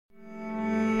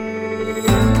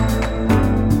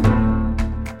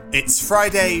It's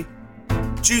Friday,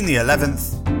 June the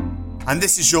 11th, and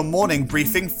this is your morning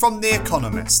briefing from The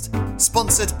Economist,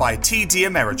 sponsored by TD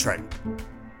Ameritrade.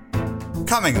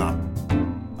 Coming up,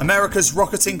 America's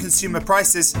rocketing consumer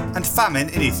prices and famine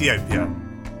in Ethiopia.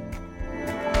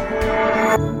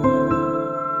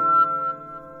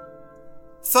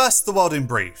 First, the world in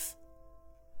brief.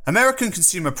 American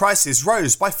consumer prices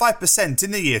rose by 5% in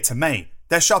the year to May,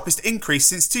 their sharpest increase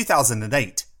since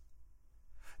 2008.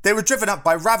 They were driven up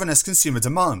by ravenous consumer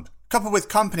demand, coupled with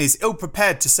companies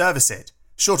ill-prepared to service it,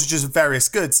 shortages of various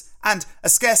goods, and a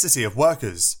scarcity of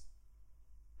workers.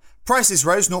 Prices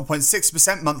rose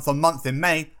 0.6% month-on-month in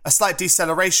May, a slight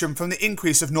deceleration from the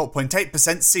increase of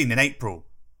 0.8% seen in April.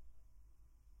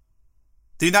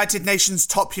 The United Nations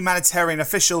top humanitarian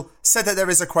official said that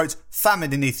there is a, quote,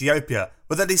 famine in Ethiopia,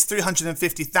 with at least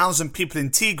 350,000 people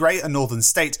in Tigray, a northern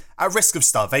state, at risk of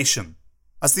starvation.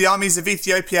 As the armies of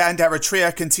Ethiopia and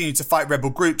Eritrea continue to fight rebel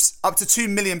groups, up to 2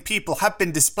 million people have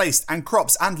been displaced and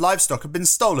crops and livestock have been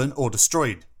stolen or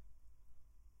destroyed.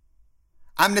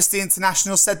 Amnesty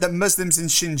International said that Muslims in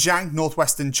Xinjiang,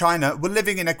 northwestern China, were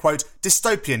living in a, quote,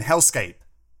 dystopian hellscape.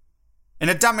 In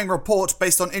a damning report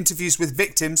based on interviews with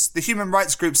victims, the human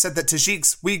rights group said that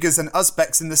Tajiks, Uyghurs and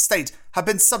Uzbeks in the state have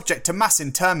been subject to mass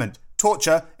internment,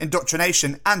 torture,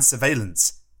 indoctrination and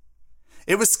surveillance.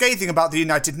 It was scathing about the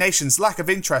United Nations' lack of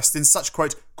interest in such,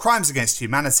 quote, crimes against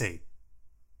humanity.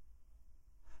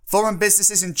 Foreign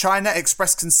businesses in China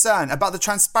expressed concern about the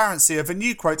transparency of a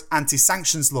new, quote,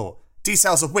 anti-sanctions law,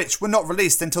 details of which were not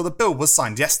released until the bill was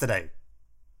signed yesterday.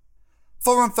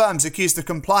 Foreign firms accused of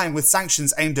complying with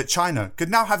sanctions aimed at China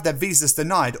could now have their visas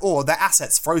denied or their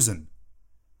assets frozen.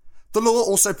 The law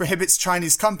also prohibits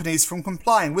Chinese companies from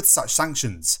complying with such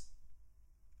sanctions.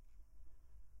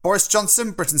 Boris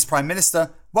Johnson, Britain's Prime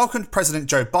Minister, welcomed President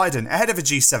Joe Biden ahead of a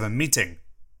G7 meeting.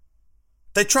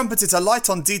 They trumpeted a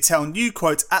light-on-detail new,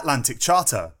 quote, Atlantic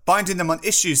Charter, binding them on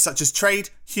issues such as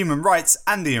trade, human rights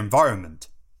and the environment.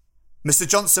 Mr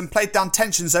Johnson played down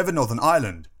tensions over Northern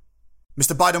Ireland.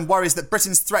 Mr Biden worries that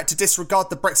Britain's threat to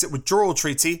disregard the Brexit withdrawal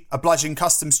treaty, obliging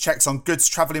customs checks on goods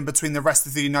travelling between the rest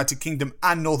of the United Kingdom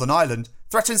and Northern Ireland,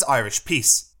 threatens Irish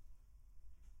peace.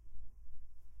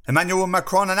 Emmanuel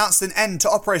Macron announced an end to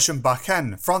Operation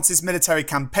Barkhane, France's military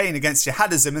campaign against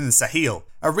jihadism in the Sahel,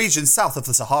 a region south of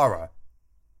the Sahara.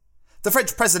 The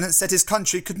French president said his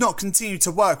country could not continue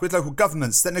to work with local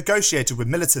governments that negotiated with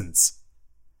militants.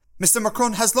 Mr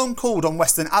Macron has long called on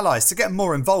Western allies to get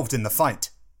more involved in the fight.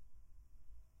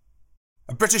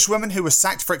 A British woman who was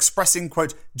sacked for expressing,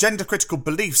 quote, gender-critical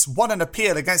beliefs won an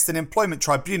appeal against an employment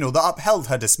tribunal that upheld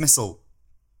her dismissal.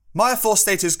 Maya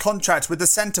Forstater's contract with the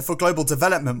Centre for Global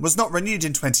Development was not renewed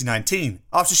in 2019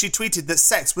 after she tweeted that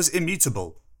sex was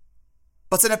immutable.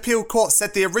 But an appeal court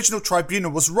said the original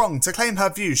tribunal was wrong to claim her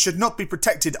views should not be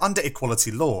protected under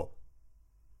equality law.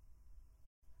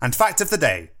 And fact of the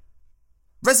day.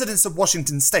 Residents of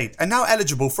Washington state are now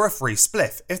eligible for a free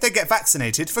spliff if they get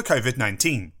vaccinated for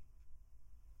COVID-19.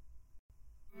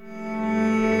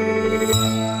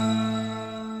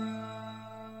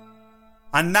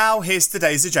 And now here's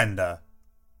today's agenda.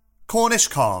 Cornish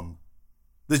calm.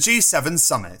 The G7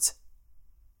 summit.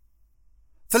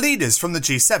 For leaders from the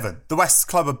G7, the West's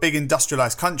club of big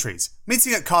industrialised countries,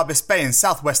 meeting at Carbis Bay in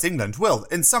southwest England will,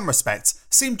 in some respects,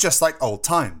 seem just like old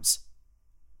times.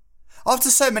 After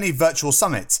so many virtual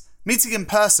summits, meeting in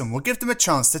person will give them a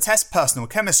chance to test personal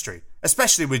chemistry,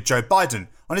 especially with Joe Biden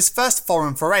on his first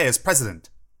foreign foray as president.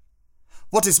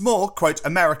 What is more, quote,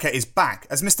 America is back,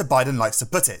 as Mr Biden likes to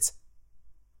put it.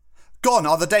 Gone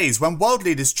are the days when world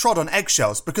leaders trod on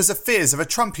eggshells because of fears of a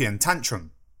Trumpian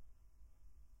tantrum.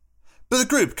 But the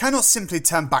group cannot simply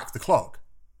turn back the clock.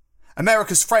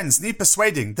 America's friends need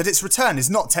persuading that its return is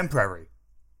not temporary.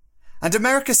 And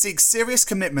America seeks serious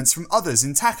commitments from others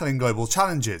in tackling global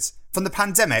challenges, from the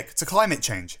pandemic to climate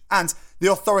change, and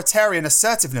the authoritarian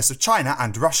assertiveness of China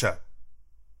and Russia.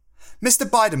 Mr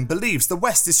Biden believes the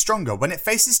West is stronger when it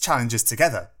faces challenges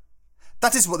together.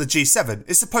 That is what the G7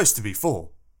 is supposed to be for.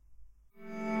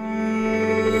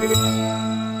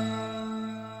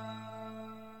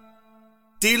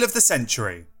 Deal of the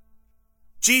century.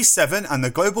 G7 and the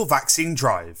global vaccine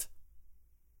drive.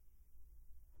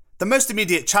 The most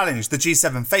immediate challenge the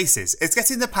G7 faces is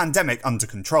getting the pandemic under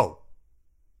control.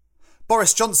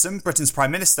 Boris Johnson, Britain's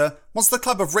Prime Minister, wants the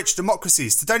club of rich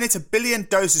democracies to donate 1 billion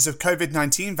doses of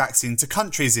COVID-19 vaccine to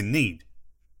countries in need.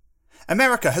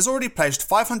 America has already pledged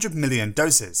 500 million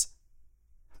doses.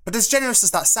 But as generous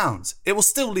as that sounds, it will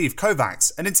still leave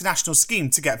COVAX, an international scheme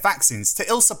to get vaccines to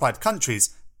ill-supplied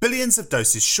countries, billions of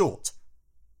doses short.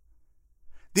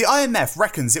 The IMF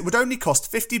reckons it would only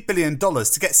cost $50 billion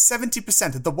to get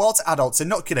 70% of the world's adults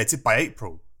inoculated by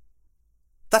April.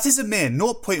 That is a mere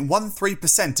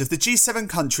 0.13% of the G7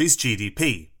 countries'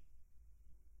 GDP.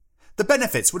 The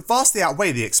benefits would vastly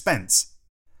outweigh the expense.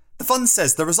 The fund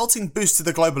says the resulting boost to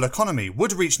the global economy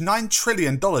would reach $9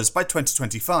 trillion by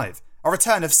 2025, a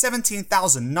return of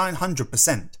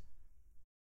 17,900%.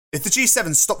 If the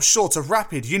G7 stops short of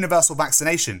rapid universal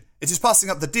vaccination, it is passing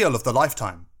up the deal of the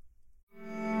lifetime.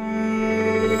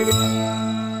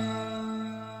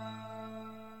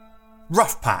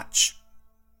 Rough patch.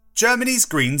 Germany's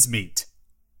Greens meet.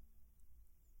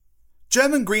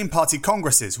 German Green Party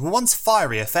congresses were once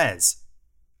fiery affairs.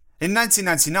 In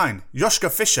 1999,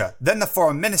 Joschka Fischer, then the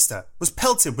foreign minister, was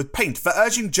pelted with paint for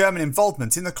urging German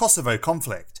involvement in the Kosovo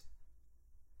conflict.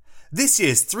 This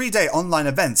year's 3-day online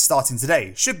event starting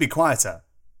today should be quieter.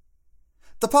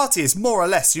 The party is more or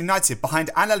less united behind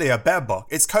Annalena Baerbock,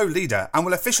 its co-leader, and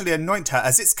will officially anoint her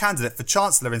as its candidate for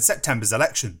Chancellor in September's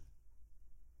election.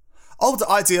 Old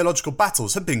ideological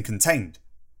battles have been contained.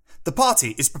 The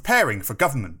party is preparing for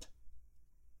government.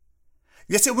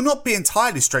 Yet it will not be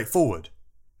entirely straightforward.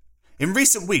 In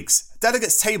recent weeks,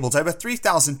 delegates tabled over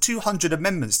 3,200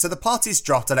 amendments to the party's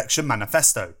draft election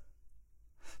manifesto.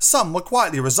 Some were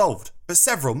quietly resolved, but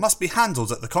several must be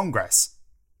handled at the Congress.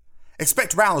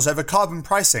 Expect rows over carbon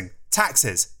pricing,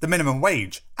 taxes, the minimum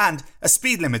wage, and a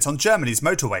speed limit on Germany's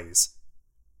motorways.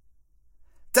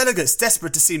 Delegates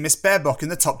desperate to see Miss Baerbock in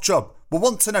the top job will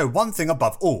want to know one thing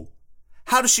above all.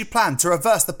 How does she plan to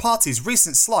reverse the party's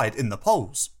recent slide in the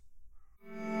polls?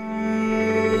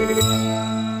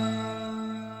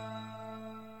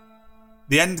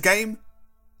 The endgame?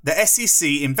 The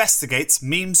SEC investigates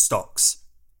meme stocks.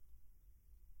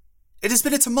 It has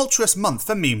been a tumultuous month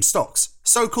for meme stocks,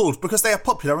 so called because they are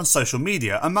popular on social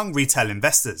media among retail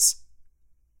investors.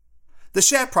 The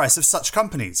share price of such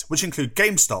companies, which include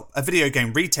GameStop, a video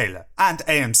game retailer, and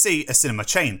AMC, a cinema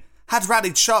chain, had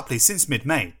rallied sharply since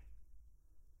mid-May.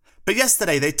 But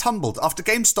yesterday they tumbled after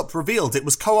GameStop revealed it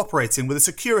was cooperating with the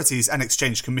Securities and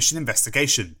Exchange Commission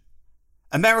investigation.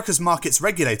 America's markets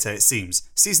regulator, it seems,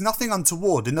 sees nothing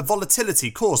untoward in the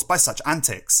volatility caused by such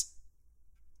antics.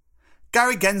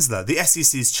 Gary Gensler, the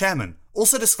SEC's chairman,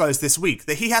 also disclosed this week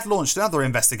that he had launched another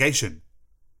investigation.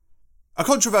 A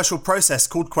controversial process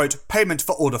called, quote, payment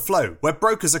for order flow, where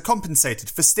brokers are compensated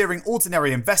for steering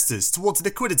ordinary investors towards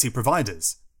liquidity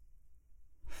providers.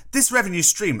 This revenue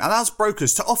stream allows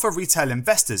brokers to offer retail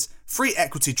investors free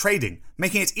equity trading,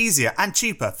 making it easier and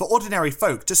cheaper for ordinary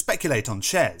folk to speculate on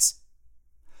shares.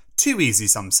 Too easy,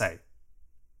 some say.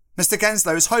 Mr.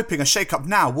 Gensler is hoping a shake-up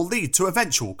now will lead to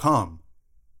eventual calm.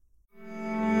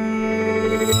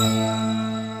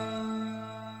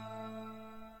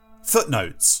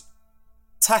 Footnotes.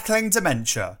 Tackling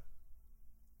dementia.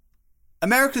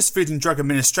 America's Food and Drug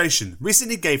Administration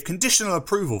recently gave conditional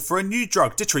approval for a new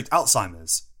drug to treat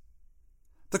Alzheimer's.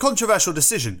 The controversial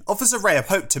decision offers a ray of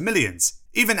hope to millions,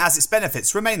 even as its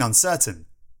benefits remain uncertain.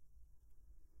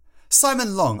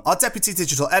 Simon Long, our deputy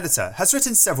digital editor, has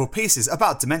written several pieces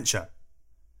about dementia.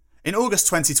 In August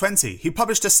 2020, he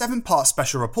published a 7-part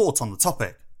special report on the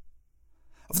topic.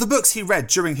 Of the books he read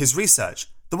during his research,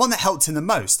 the one that helped him the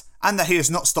most, and that he has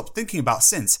not stopped thinking about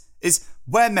since, is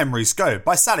Where Memories Go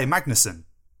by Sally Magnuson.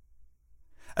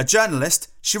 A journalist,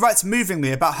 she writes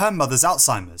movingly about her mother's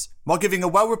Alzheimer's, while giving a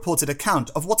well-reported account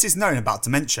of what is known about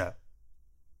dementia.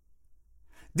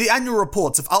 The annual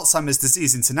reports of Alzheimer's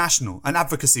Disease International, an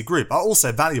advocacy group, are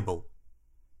also valuable.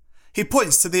 He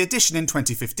points to the edition in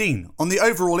 2015 on the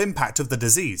overall impact of the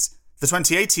disease, the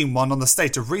 2018 one on the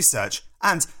state of research,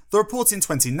 and the report in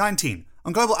 2019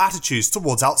 on global attitudes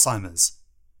towards Alzheimer's.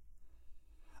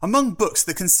 Among books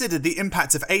that considered the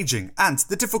impact of ageing and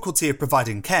the difficulty of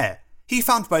providing care, he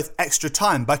found both Extra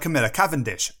Time by Camilla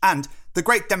Cavendish and The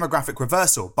Great Demographic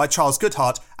Reversal by Charles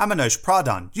Goodhart and Manoj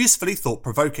Pradhan usefully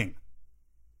thought-provoking.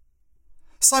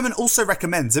 Simon also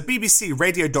recommends a BBC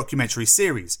radio documentary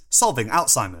series, Solving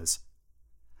Alzheimer's.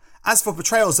 As for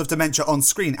portrayals of dementia on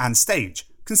screen and stage,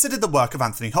 consider the work of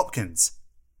Anthony Hopkins.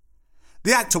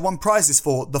 The actor won prizes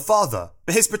for The Father,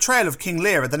 but his portrayal of King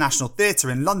Lear at the National Theatre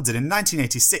in London in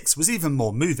 1986 was even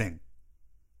more moving.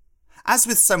 As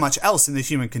with so much else in the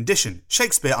human condition,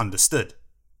 Shakespeare understood.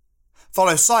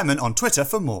 Follow Simon on Twitter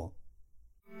for more.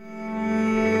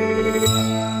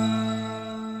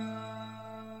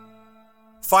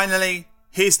 Finally,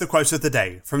 here's the quote of the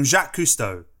day from Jacques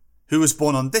Cousteau, who was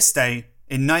born on this day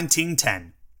in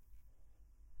 1910.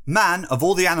 Man, of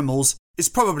all the animals, is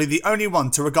probably the only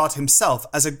one to regard himself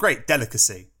as a great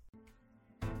delicacy.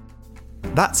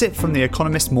 That's it from the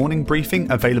Economist morning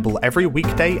briefing, available every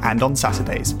weekday and on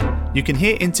Saturdays. You can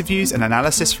hear interviews and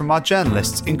analysis from our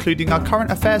journalists, including our current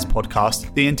affairs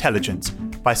podcast, The Intelligence,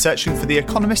 by searching for The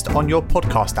Economist on your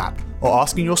podcast app or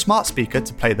asking your smart speaker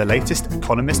to play the latest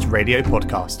Economist radio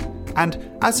podcast.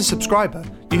 And as a subscriber,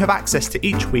 you have access to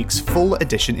each week's full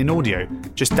edition in audio.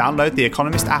 Just download the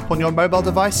Economist app on your mobile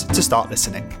device to start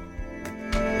listening.